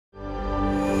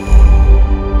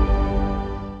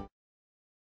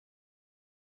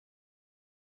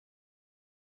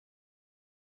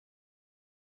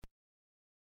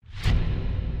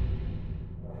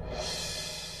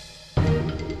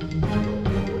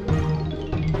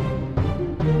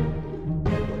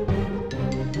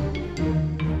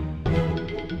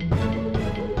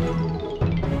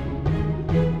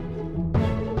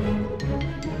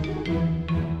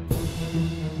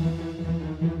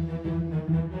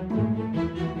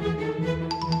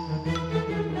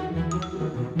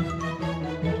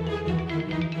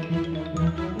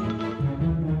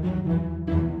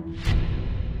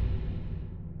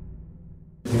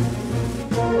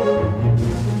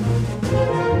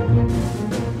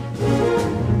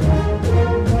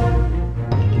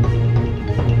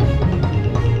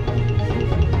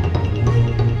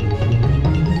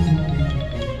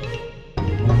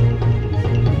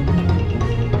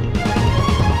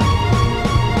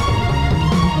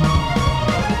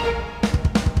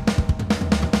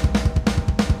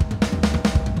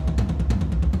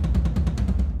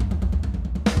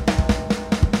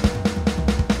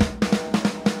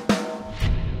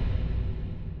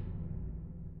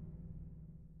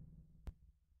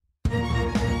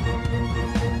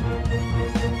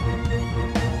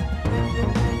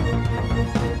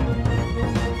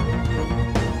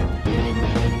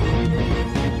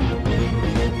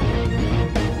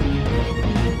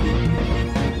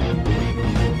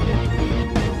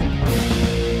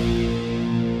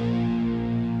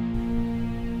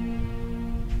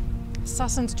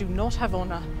assassins do not have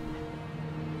honor.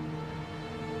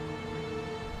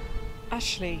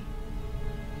 Ashley,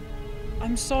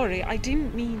 I'm sorry, I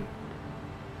didn't mean...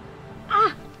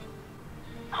 Ah!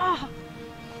 Ah!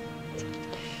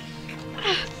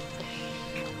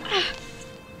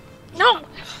 No!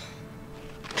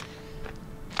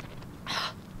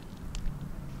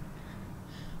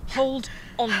 Hold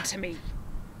on to me.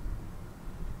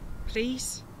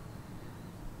 Please?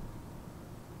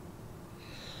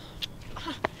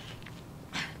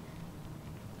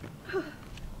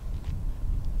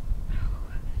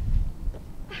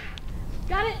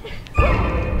 Got it!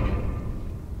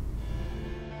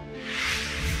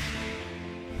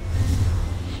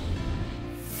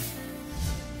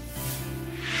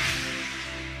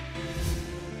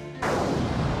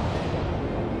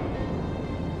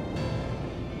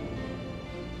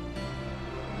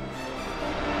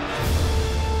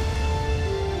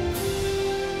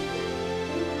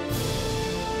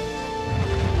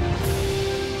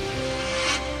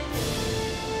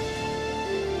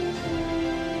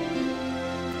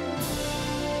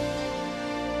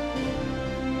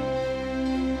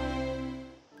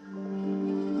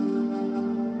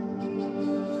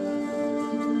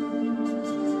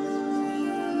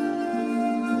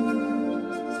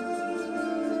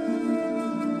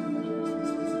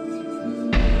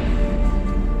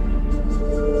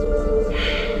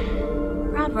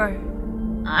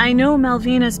 I know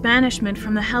Malvina's banishment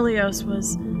from the Helios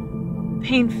was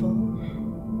painful.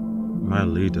 My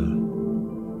leader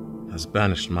has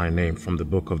banished my name from the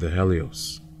book of the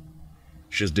Helios.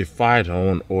 She's defied her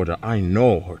own order. I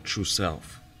know her true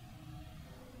self.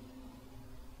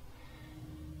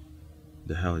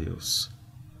 The Helios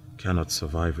cannot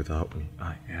survive without me.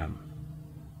 I am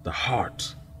the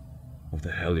heart of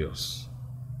the Helios.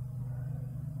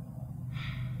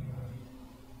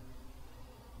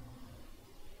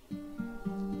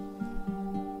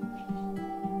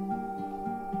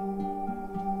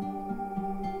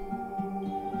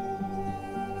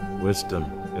 Wisdom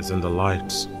is in the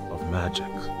light of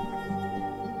magic.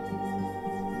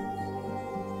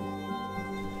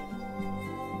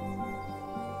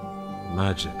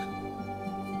 Magic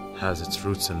has its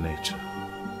roots in nature.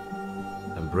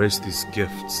 Embrace these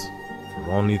gifts,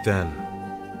 for only then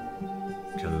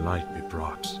can light be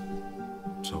brought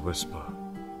to a whisper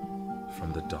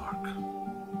from the dark.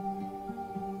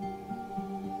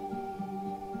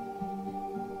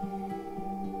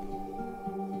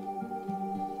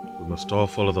 We must all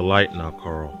follow the light now,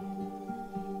 Coral.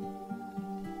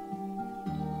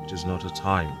 It is not a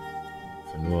time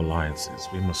for new alliances.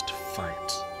 We must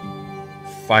fight.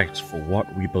 Fight for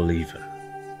what we believe in.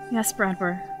 Yes,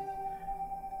 Bradbury.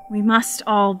 We must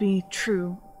all be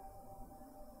true.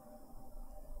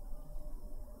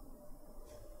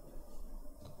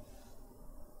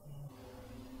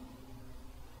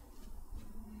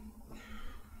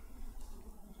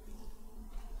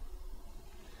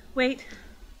 Wait.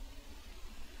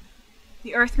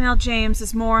 The Earthmail James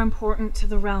is more important to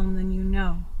the realm than you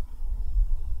know.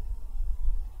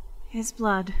 His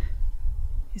blood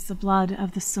is the blood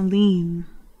of the Selene.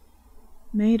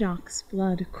 Madoc's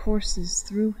blood courses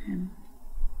through him.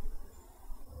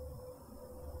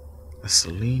 A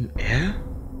Selene heir?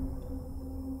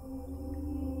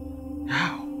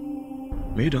 How?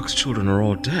 Madoc's children are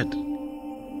all dead.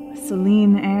 A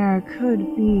Selene heir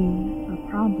could be a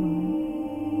problem.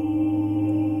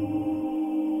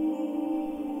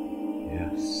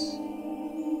 Yes.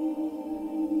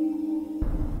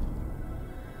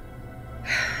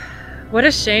 What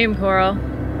a shame, Coral.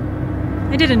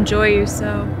 I did enjoy you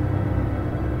so.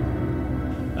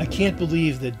 I can't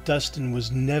believe that Dustin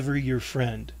was never your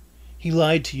friend. He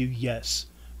lied to you, yes,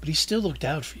 but he still looked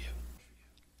out for you.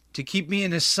 To keep me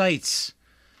in his sights.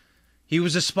 He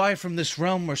was a spy from this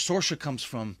realm where Sorcha comes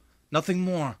from. Nothing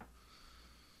more.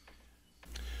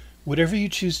 Whatever you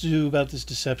choose to do about this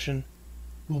deception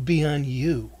will be on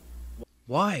you.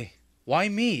 Why? Why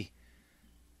me?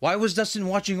 Why was Dustin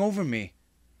watching over me?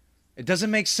 It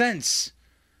doesn't make sense.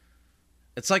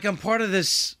 It's like I'm part of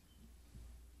this.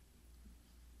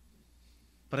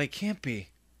 But I can't be.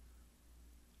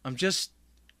 I'm just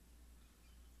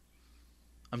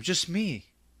me.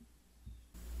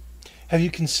 Have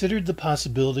you considered the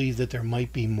possibility that there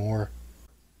might be more?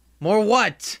 More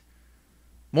what?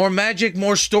 More magic,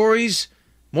 more stories,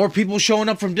 more people showing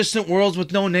up from distant worlds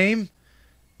with no name?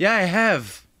 Yeah, I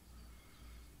have.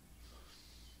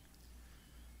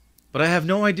 But I have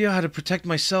no idea how to protect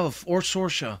myself or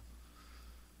Sorcha.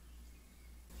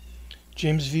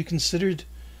 James, have you considered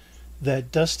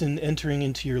that Dustin entering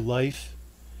into your life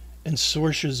and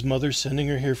Sorcha's mother sending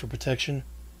her here for protection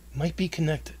might be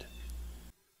connected?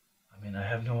 I I mean, I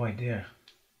have no idea.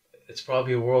 It's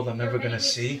probably a world I'm never gonna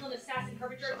see. So,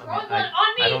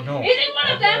 I don't know. Is it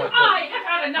one of them? I have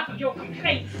had enough of your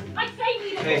complaints. I say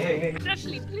we Hey.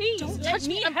 Ashley, please. Don't touch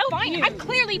me. I'm fine. I'm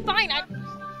clearly fine.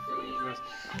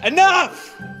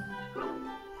 Enough!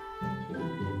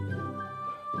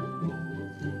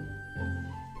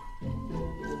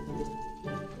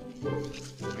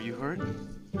 Are you hurt?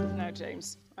 No,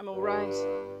 James. I'm all right.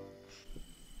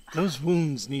 Those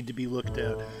wounds need to be looked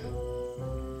at.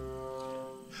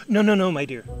 No, my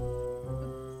dear.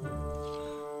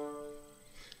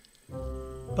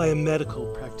 By a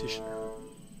medical practitioner.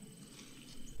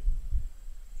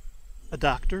 A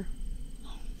doctor?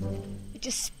 I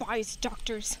despise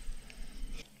doctors.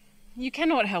 You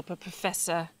cannot help a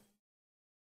professor.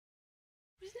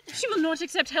 She will not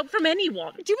accept help from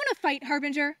anyone. Do you want to fight,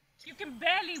 Harbinger? You can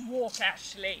barely walk,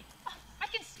 Ashley. I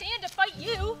can stand to fight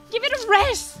you. Give it a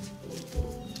rest.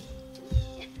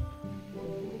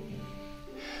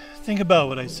 Think about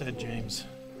what I said, James.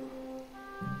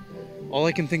 All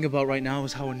I can think about right now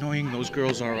is how annoying those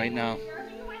girls are right now.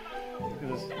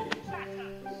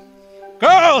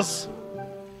 Girls!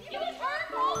 It was her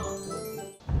fault.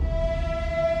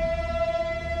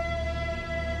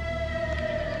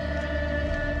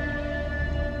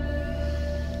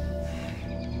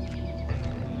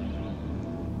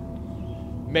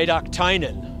 Madoc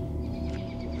Tynan.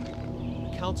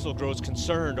 The council grows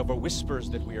concerned over whispers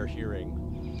that we are hearing.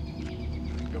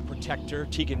 Your protector,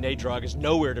 Tegan Nadrog, is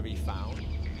nowhere to be found.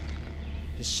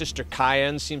 His sister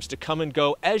Cayenne seems to come and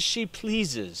go as she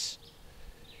pleases.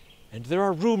 And there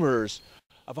are rumors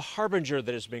of a Harbinger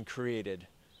that has been created.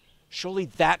 Surely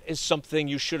that is something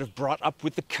you should have brought up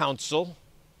with the council.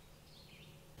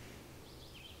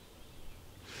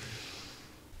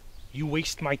 You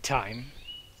waste my time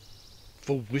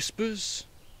for whispers?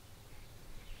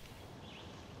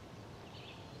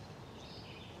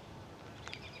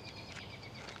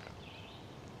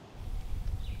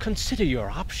 Consider your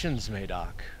options,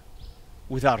 Madoc.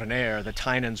 Without an heir, the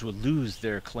Tynans will lose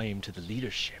their claim to the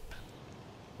leadership.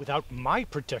 Without my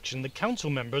protection, the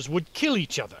council members would kill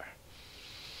each other.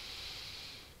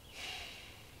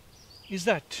 Is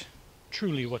that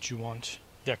truly what you want,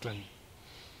 Declan?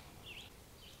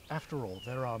 After all,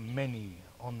 there are many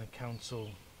on the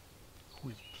council who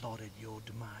have plotted your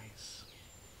demise.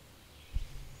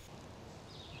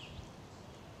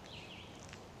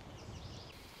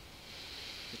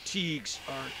 The Teagues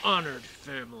are an honored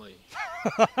family.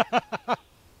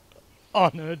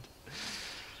 Honored?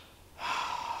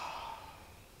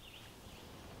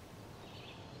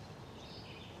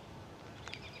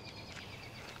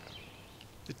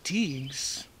 The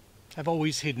Teagues have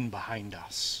always hidden behind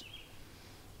us.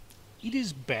 It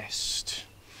is best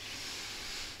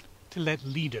to let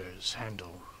leaders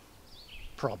handle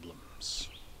problems.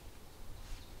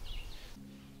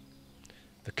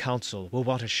 The council will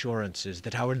want assurances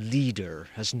that our leader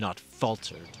has not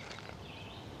faltered.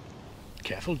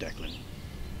 Careful, Declan.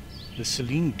 The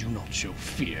Selene do not show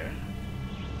fear.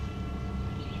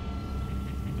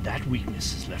 That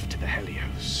weakness is left to the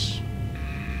Helios.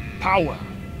 Power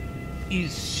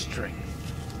is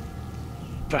strength.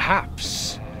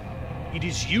 Perhaps it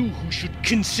is you who should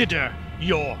consider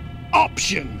your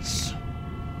options.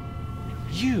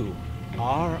 You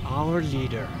are our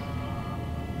leader.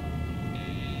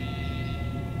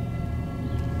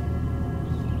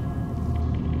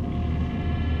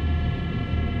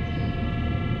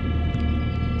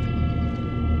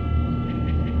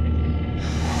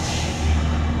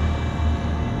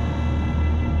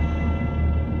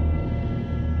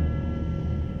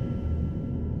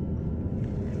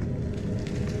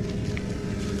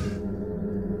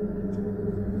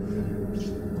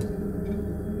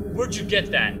 Where'd you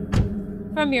get that?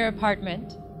 From your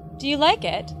apartment. Do you like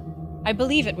it? I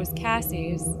believe it was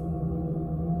Cassie's.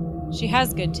 She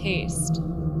has good taste.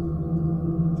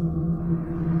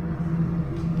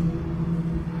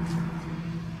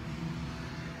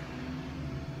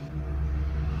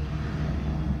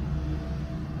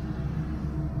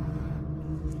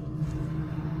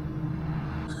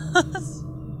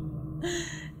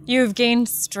 You've gained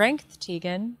strength,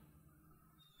 Tegan.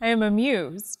 I am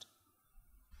amused.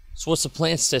 So what's the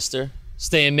plan, sister?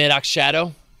 Stay in Madoc's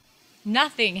shadow?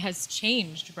 Nothing has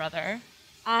changed, brother.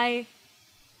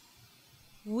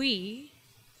 We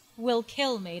will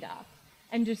kill Madoc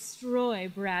and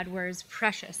destroy Bradware's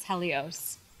precious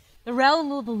Helios. The realm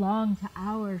will belong to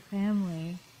our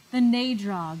family, the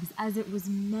Nadrogs, as it was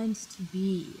meant to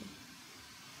be.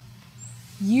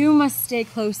 You must stay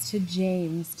close to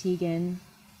James, Tegan.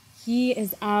 He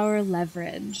is our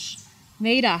leverage.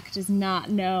 Madoc does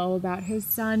not know about his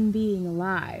son being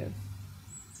alive.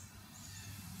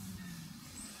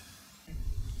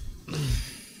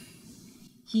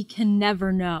 He can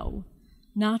never know,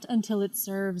 not until it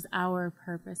serves our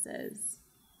purposes.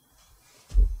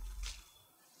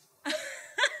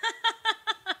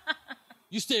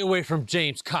 You stay away from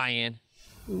James, Cayenne.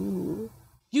 Ooh.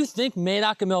 You think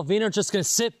Madoc and Melvina are just gonna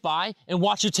sit by and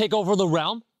watch you take over the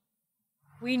realm?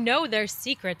 We know their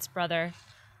secrets, brother.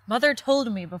 Mother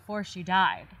told me before she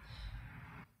died.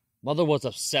 Mother was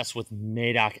obsessed with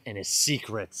Madoc and his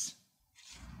secrets.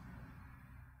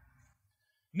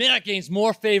 Madoc gains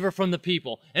more favor from the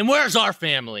people. And where's our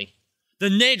family? The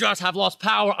Nadros have lost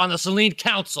power on the Selene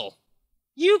Council.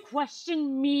 You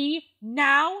question me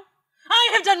now?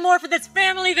 I have done more for this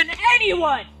family than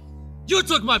anyone! You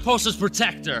took my post as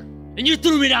protector, and you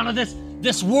threw me down to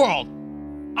this world.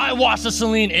 I watched the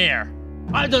Selene air.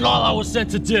 I've done all I was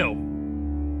sent to do.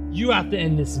 You have to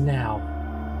end this now.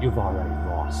 You've already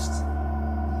lost.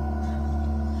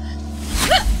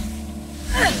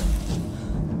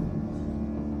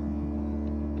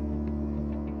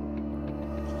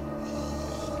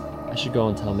 I should go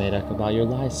and tell Madoc about your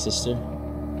lies, sister.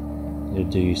 It'll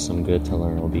do you some good to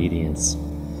learn obedience.